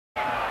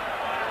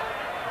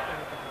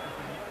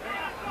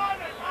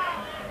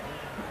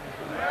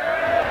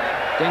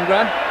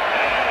Dingra.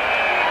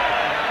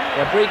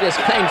 Rodríguez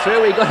came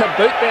through. He got a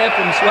boot there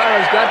from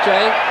Soares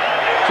Gache.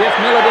 Jeff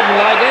Miller didn't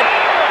like it.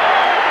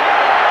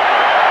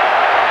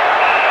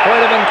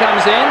 Poitevin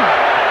comes in.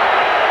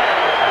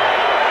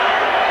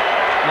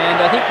 And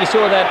I think you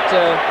saw that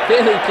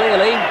fairly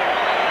clearly.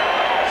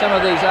 Some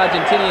of these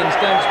Argentinians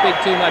don't speak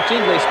too much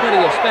English,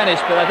 plenty of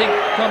Spanish, but I think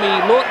Tommy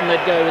Lawton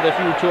let go with a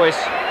few choice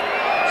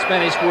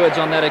Spanish words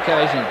on that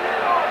occasion.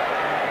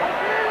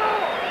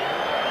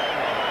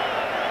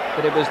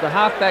 But it was the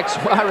halfback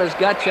Soares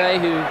Gache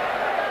who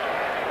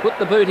put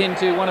the boot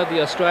into one of the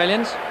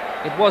Australians.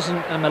 It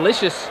wasn't a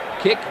malicious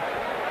kick,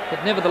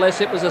 but nevertheless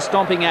it was a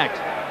stomping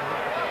act.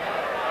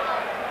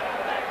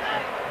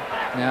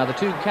 Now the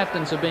two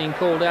captains are being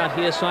called out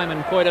here.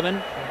 Simon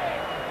Poitevin,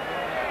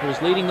 who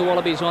is leading the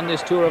Wallabies on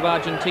this tour of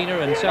Argentina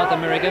and South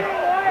America.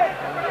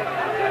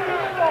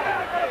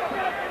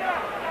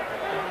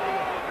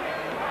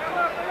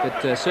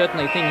 But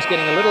certainly things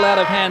getting a little out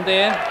of hand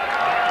there.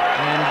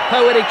 And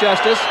poetic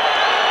justice,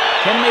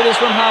 10 metres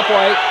from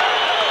halfway.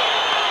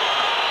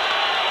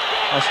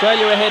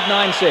 Australia ahead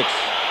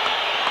 9-6.